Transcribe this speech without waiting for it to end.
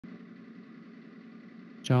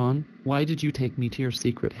John, why did you take me to your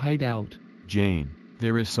secret hideout? Jane,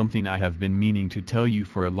 there is something I have been meaning to tell you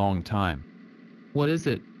for a long time. What is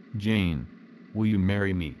it? Jane, will you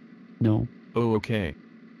marry me? No. Oh, okay.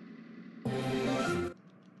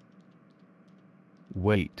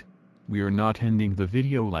 Wait. We are not ending the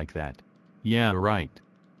video like that. Yeah, right.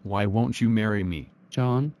 Why won't you marry me?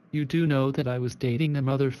 John, you do know that I was dating the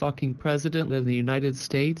motherfucking president of the United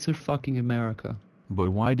States of fucking America.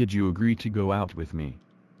 But why did you agree to go out with me?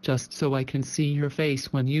 Just so I can see your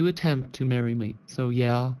face when you attempt to marry me. So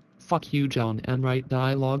yeah, fuck you, John, and write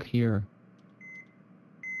dialogue here.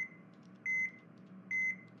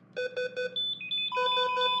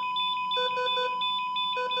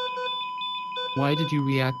 Why did you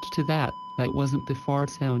react to that? That wasn't the fart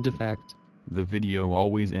sound effect. The video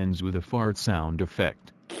always ends with a fart sound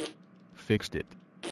effect. Fixed it.